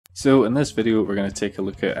So in this video we're going to take a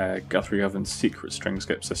look at Guthrie Govan's secret string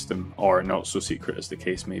skip system, or not so secret as the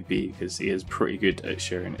case may be, because he is pretty good at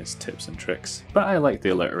sharing his tips and tricks, but I like the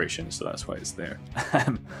alliteration so that's why it's there.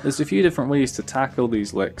 There's a few different ways to tackle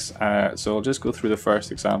these licks, so I'll just go through the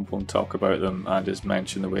first example and talk about them and just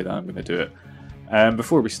mention the way that I'm going to do it.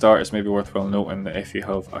 Before we start, it's maybe worthwhile noting that if you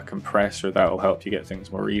have a compressor, that will help you get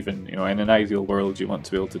things more even. You know, in an ideal world, you want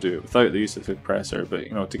to be able to do it without the use of the compressor, but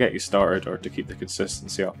you know, to get you started or to keep the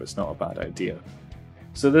consistency up, it's not a bad idea.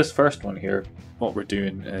 So this first one here, what we're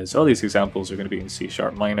doing is all these examples are going to be in C#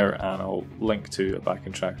 minor, and I'll link to a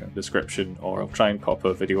backing track in the description, or I'll try and pop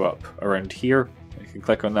a video up around here. You can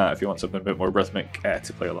click on that if you want something a bit more rhythmic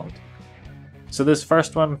to play along. So this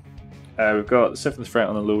first one, we've got the 7th fret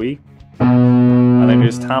on the low E. And then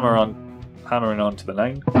just hammering on to the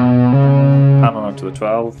 9, hammer on to the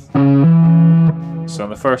 12. So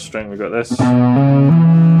on the first string we've got this. And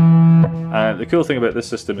the cool thing about this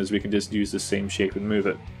system is we can just use the same shape and move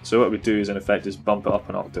it. So what we do is in effect is bump it up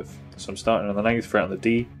an octave. So I'm starting on the 9th fret on the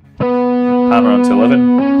D, hammer on to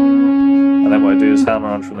 11, and then what I do is hammer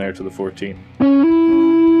on from there to the 14.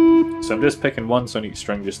 So I'm just picking once on each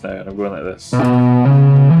string just now, and I'm going like this.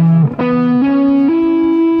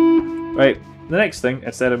 Right. The next thing,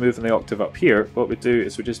 instead of moving the octave up here, what we do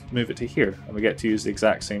is we just move it to here, and we get to use the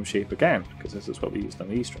exact same shape again, because this is what we used on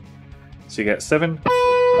the E string. So you get 7, up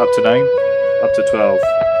to 9, up to 12.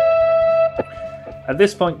 At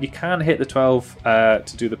this point you can hit the 12 to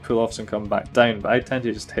do the pull-offs and come back down, but I tend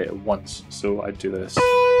to just hit it once, so I do this.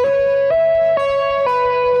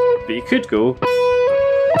 But you could go,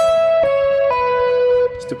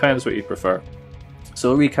 just depends what you prefer.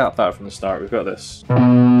 So I'll recap that from the start. We've got this.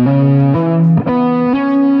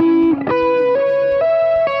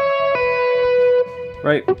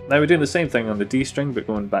 Right, now we're doing the same thing on the D string but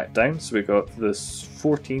going back down, so we've got this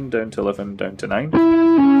 14 down to 11 down to 9,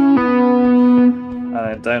 and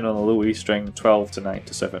then down on the low E string 12 to 9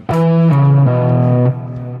 to 7.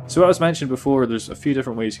 So what I was mentioned before, there's a few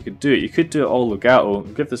different ways you could do it. You could do it all legato,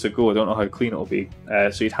 and give this a go, I don't know how clean it'll be.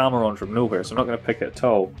 So you'd hammer on from nowhere, so I'm not going to pick it at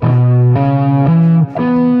all.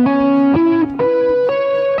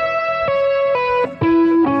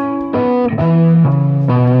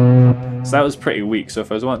 So that was pretty weak, so if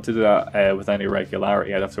I was wanting to do that with any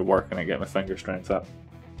regularity, I'd have to work on it, get my finger strength up.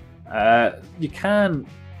 You can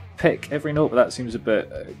pick every note, but that seems a bit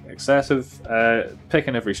excessive.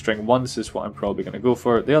 Picking every string once is what I'm probably going to go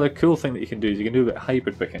for. The other cool thing that you can do is you can do a bit of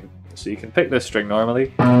hybrid picking. So you can pick this string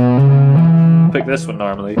normally, pick this one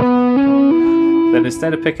normally, then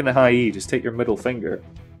instead of picking the high E, just take your middle finger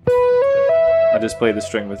and just play the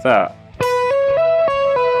string with that.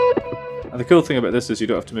 And the cool thing about this is you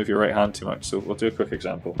don't have to move your right hand too much, so we'll do a quick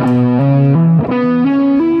example.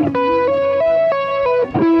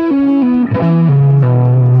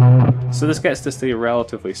 So this gets to stay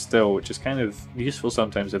relatively still, which is kind of useful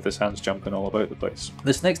sometimes if this hand's jumping all about the place.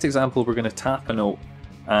 This next example we're going to tap a note,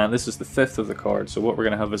 and this is the 5th of the chord, so what we're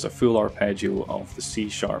going to have is a full arpeggio of the C#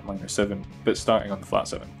 minor 7, but starting on the flat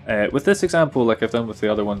 7. With this example, like I've done with the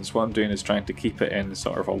other ones, what I'm doing is trying to keep it in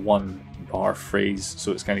sort of a 1-bar phrase,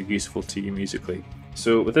 so it's kind of useful to you musically.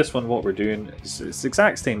 So with this one, what we're doing is it's the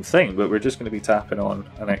exact same thing, but we're just going to be tapping on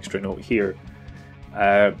an extra note here.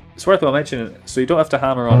 It's worthwhile mentioning, so you don't have to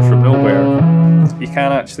hammer on from nowhere. You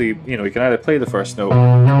can actually, you know, you can either play the first note,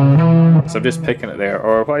 so I'm just picking it there,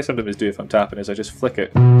 or what I sometimes do if I'm tapping is I just flick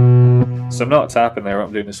it. So I'm not tapping there, what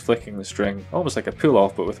I'm doing is flicking the string, almost like a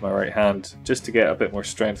pull-off but with my right hand, just to get a bit more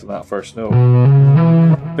strength on that first note.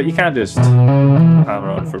 But you can just hammer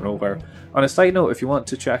on from nowhere. On a side note, if you want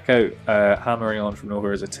to check out hammering on from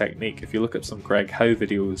nowhere as a technique, if you look up some Greg Howe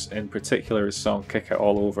videos, in particular his song Kick It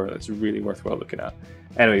All Over, that's really worthwhile looking at.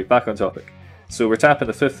 Anyway, back on topic. So we're tapping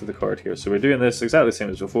the 5th of the chord here, so we're doing this exactly the same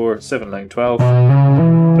as before, 7, 9, 12,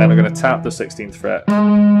 then we're going to tap the 16th fret,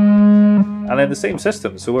 and then the same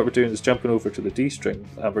system, so what we're doing is jumping over to the D string,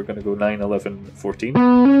 and we're going to go 9, 11, 14,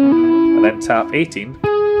 and then tap 18,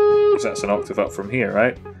 because that's an octave up from here,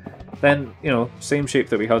 right? Then, you know, same shape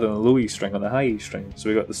that we had on the low E string on the high E string, so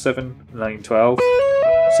we got the 7, 9, 12,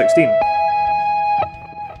 16.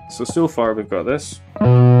 So far we've got this.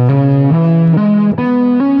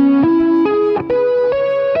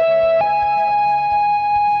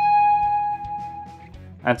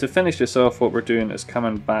 And to finish this off, what we're doing is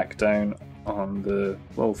coming back down on the,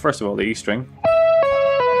 well, first of all, the E string.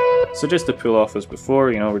 So just to pull off as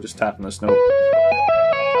before, you know, we're just tapping this note.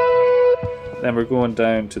 Then we're going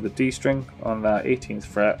down to the D string on that 18th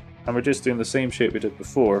fret, and we're just doing the same shape we did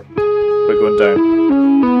before, but going down.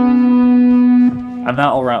 And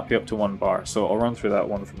that'll wrap you up to 1 bar, so I'll run through that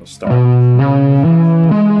one from the start.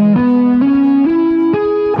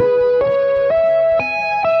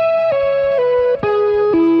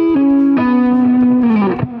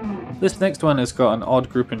 This next one has got an odd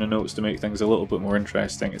grouping of notes to make things a little bit more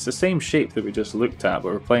interesting. It's the same shape that we just looked at,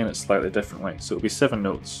 but we're playing it slightly differently. So it'll be 7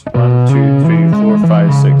 notes. 1, 2, 3, 4,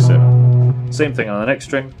 5, 6, 7. Same thing on the next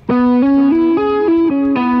string. And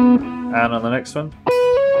on the next one.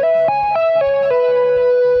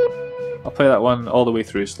 I'll play that one all the way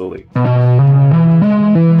through slowly.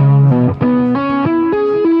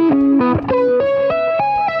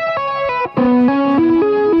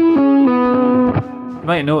 You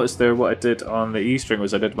might notice there what I did on the E string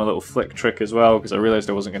was I did my little flick trick as well, because I realised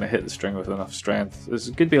I wasn't going to hit the string with enough strength. It's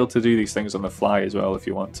good to be able to do these things on the fly as well if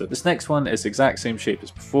you want to. This next one is the exact same shape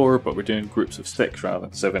as before, but we're doing groups of 6 rather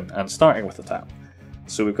than 7, and starting with a tap.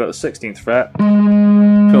 So we've got the 16th fret,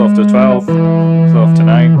 pull off to 12, pull off to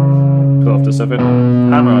 9, pull off to 7,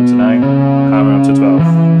 hammer on to 9, hammer on to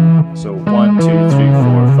 12. So 1, 2, 3,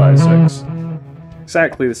 4, 5, 6.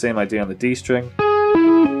 Exactly the same idea on the D string.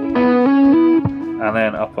 And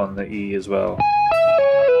then up on the E as well.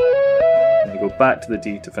 And you go back to the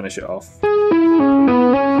D to finish it off.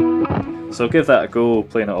 So give that a go,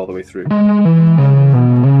 playing it all the way through.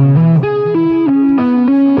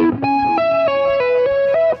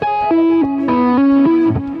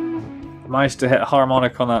 Managed to hit a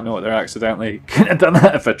harmonic on that note there accidentally. Couldn't have done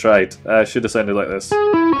that if I tried. Should have sounded like this.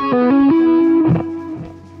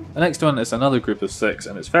 The next one is another group of 6,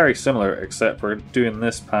 and it's very similar, except we're doing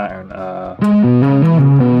this pattern.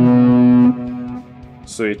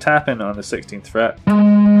 So you tap in on the 16th fret,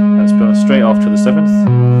 and it's pulling straight off to the 7th.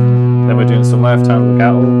 Then we're doing some left hand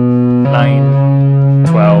legato. 9,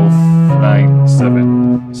 12, 9,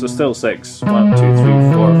 7. So still 6. 1, 2,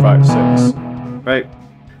 3, 4, 5, 6. Right?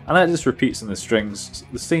 And that just repeats in the strings,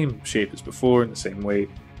 the same shape as before, in the same way.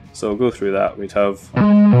 So we'll go through that. We'd have.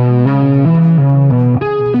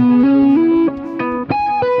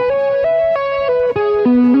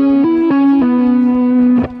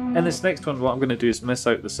 In this next one, what I'm going to do is miss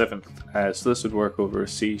out the 7th, so this would work over a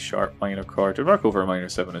C sharp minor chord. It would work over a minor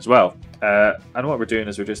 7 as well. And what we're doing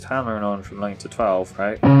is we're just hammering on from 9 to 12,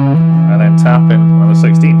 right? And then tapping on the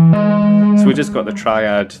 16. So we just got the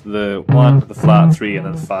triad, the 1, the flat 3, and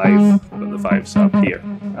then the 5, but the 5's up here.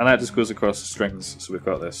 And that just goes across the strings, so we've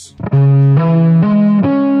got this.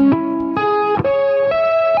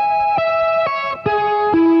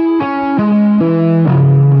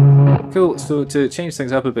 Cool, so to change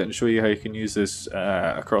things up a bit and show you how you can use this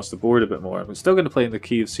across the board a bit more, I'm still going to play in the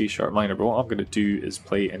key of C sharp minor, but what I'm going to do is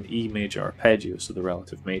play an E major arpeggio, so the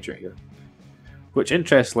relative major here. Which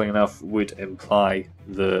interestingly enough would imply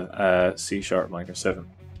the C sharp minor 7.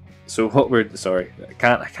 So what we're, sorry, I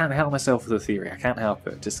can't help myself with the theory, I can't help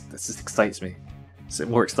it, this just excites me. It's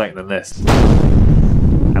more exciting than this.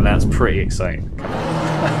 And that's pretty exciting.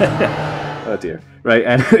 Oh dear. Right,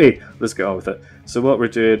 anyway, let's get on with it. So what we're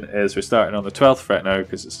doing is we're starting on the 12th fret now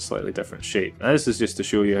because it's a slightly different shape. Now this is just to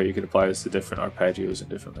show you how you can apply this to different arpeggios and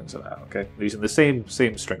different things like that, okay? Using the same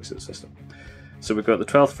string system. So we've got the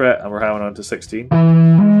 12th fret and we're hammering on to 16.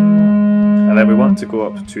 And then we want to go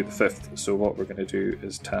up to the 5th, so what we're going to do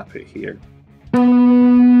is tap it here.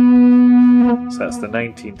 So that's the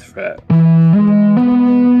 19th fret.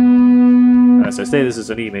 And as I say, this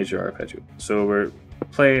is an E major arpeggio. So we're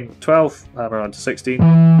playing 12, hammer on to 16,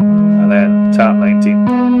 and then tap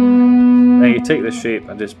 19. Now you take this shape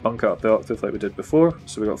and just bunk up the octave like we did before.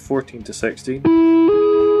 So we got 14 to 16,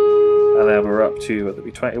 and then we're up to, what would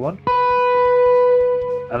be 21.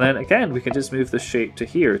 And then again, we can just move this shape to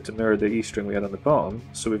here to mirror the E string we had on the bottom.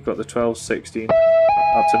 So we've got the 12, 16,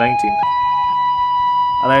 up to 19.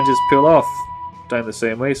 And then just pull off down the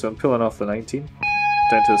same way. So I'm pulling off the 19,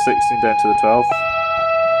 down to the 16, down to the 12.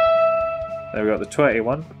 Then we've got the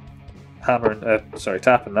 21, hammering,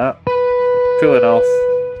 tapping that, pulling off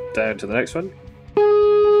down to the next one,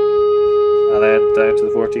 and then down to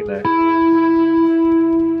the 14 now.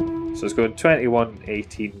 So it's going 21,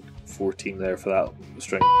 18, 14 there for that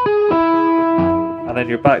string. And then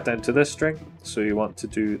you're back down to this string, so you want to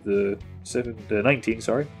do the 19,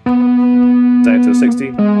 sorry, down to the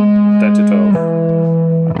 16, down to 12.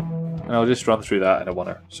 And I'll just run through that in a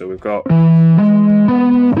oneer. So we've got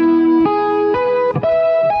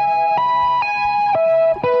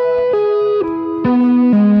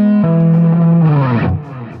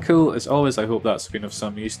cool. As always, I hope that's been of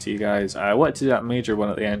some use to you guys. I wanted to do that major one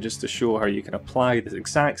at the end just to show how you can apply the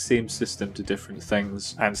exact same system to different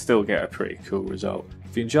things and still get a pretty cool result.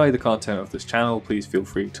 If you enjoy the content of this channel, please feel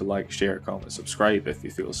free to like, share, comment, subscribe if you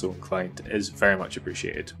feel so inclined. It is very much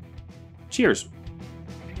appreciated. Cheers!